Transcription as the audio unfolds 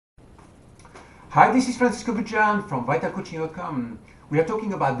Hi, this is Francisco Bujan from vitalcoaching.com. We are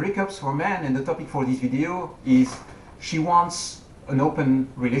talking about breakups for men, and the topic for this video is she wants an open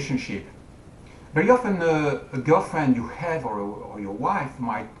relationship. Very often a girlfriend you have or your wife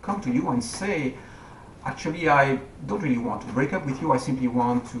might come to you and say, actually I don't really want to break up with you, I simply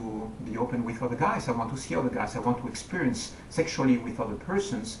want to be open with other guys, I want to see other guys, I want to experience sexually with other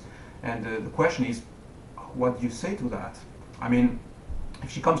persons. And the question is, what do you say to that? I mean, if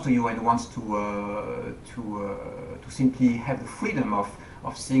she comes to you and wants to simply have the freedom of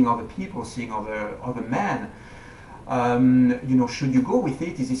seeing other people, seeing other men, you know, should you go with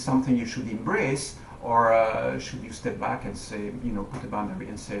it? Is it something you should embrace, or should you step back and say, you know, put a boundary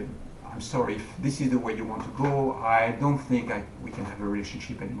and say, I'm sorry, if this is the way you want to go, I don't think we can have a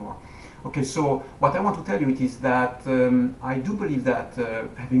relationship anymore. Okay, so what I want to tell you is that I do believe that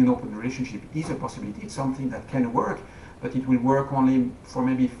having an open relationship is a possibility. It's something that can work, but it will work only for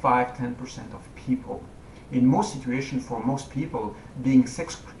maybe 5–10% of people. In most situations, for most people, being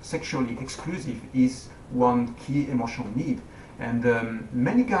sexually exclusive is one key emotional need. And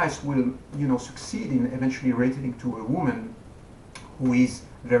many guys will, you know, succeed in eventually relating to a woman who is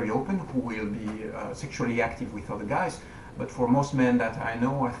very open, who will be sexually active with other guys. But for most men that I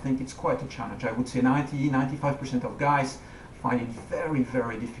know, I think it's quite a challenge. I would say 90–95% of guys find it very,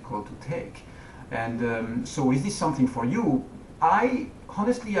 very difficult to take. And so is this something for you?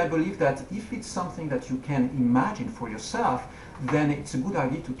 Honestly, I believe that if it's something that you can imagine for yourself, then it's a good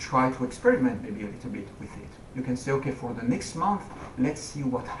idea to try to experiment maybe a little bit with it. You can say, okay, for the next month, let's see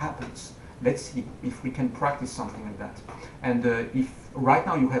what happens. Let's see if we can practice something like that. And if right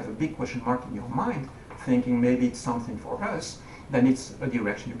now you have a big question mark in your mind, thinking maybe it's something for us, then it's a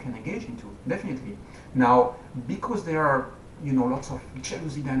direction you can engage into, definitely. Now, because there are, you know, lots of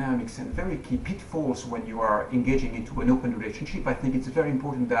jealousy dynamics and very key pitfalls when you are engaging into an open relationship, I think it's very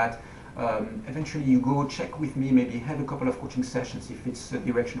important that eventually you go check with me, maybe have a couple of coaching sessions if it's the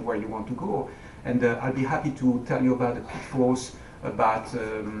direction where you want to go. And I'll be happy to tell you about the pitfalls, about,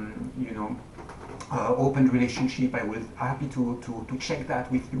 you know, open relationship. I'm happy to check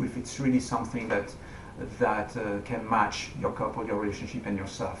that with you if it's really something that can match your couple, your relationship, and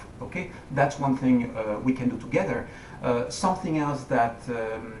yourself. Okay, that's one thing we can do together. Something else that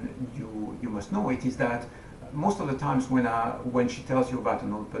you must know it is that most of the times when she tells you about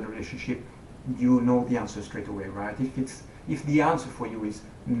an open relationship, you know the answer straight away, right? If the answer for you is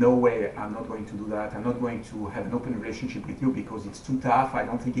no way, I'm not going to do that, I'm not going to have an open relationship with you because it's too tough, I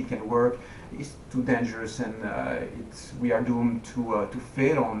don't think it can work, it's too dangerous, and we are doomed to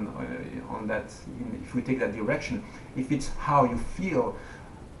fail on that if we take that direction. If it's how you feel,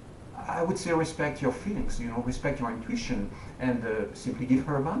 I would say respect your feelings, you know, respect your intuition, and simply give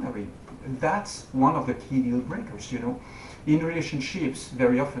her a boundary. That's one of the key deal breakers, you know. In relationships,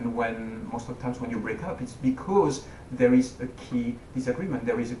 very often most of the times when you break up, it's because there is a key disagreement,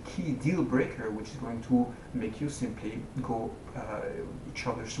 there is a key deal breaker which is going to make you simply go each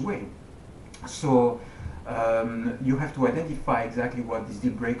other's way. So you have to identify exactly what this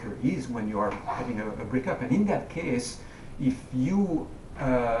deal breaker is when you are having a breakup. And in that case, if you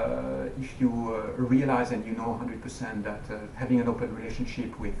realize and you know 100% that having an open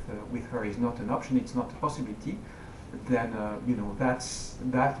relationship with her is not an option, it's not a possibility, then you know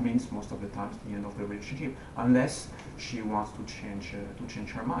that means most of the times the end of the relationship, unless she wants to change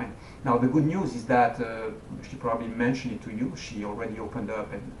her mind. Now the good news is that she probably mentioned it to you. She already opened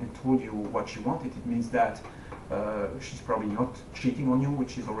up and told you what she wanted. It means that she's probably not cheating on you,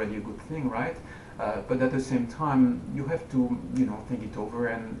 which is already a good thing, right? But at the same time, you have to, you know, think it over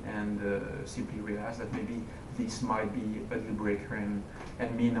and simply realize that maybe this might be a deal breaker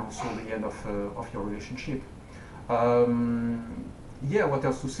and mean also the end of your relationship. Yeah, what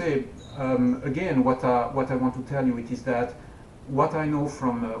else to say? Again, what I want to tell you is that what I know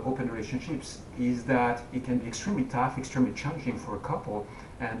from open relationships is that it can be extremely tough, extremely challenging for a couple,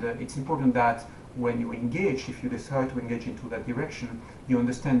 and it's important that when you engage, if you decide to engage into that direction, you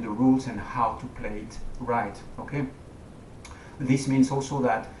understand the rules and how to play it right, okay? This means also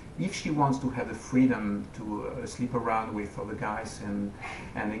that if she wants to have the freedom to sleep around with other guys and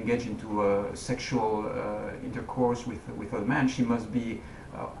engage into sexual intercourse with other men, she must be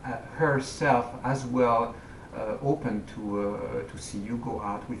herself as well open to see you go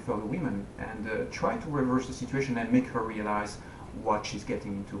out with other women, and try to reverse the situation and make her realize what she's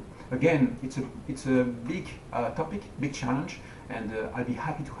getting into. Again, it's a big topic, big challenge, and I'll be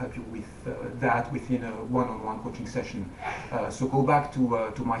happy to help you with that within a one-on-one coaching session. So go back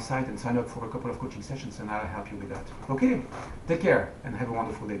to my site and sign up for a couple of coaching sessions, and I'll help you with that. Okay, take care and have a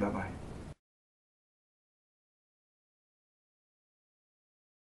wonderful day. Bye-bye.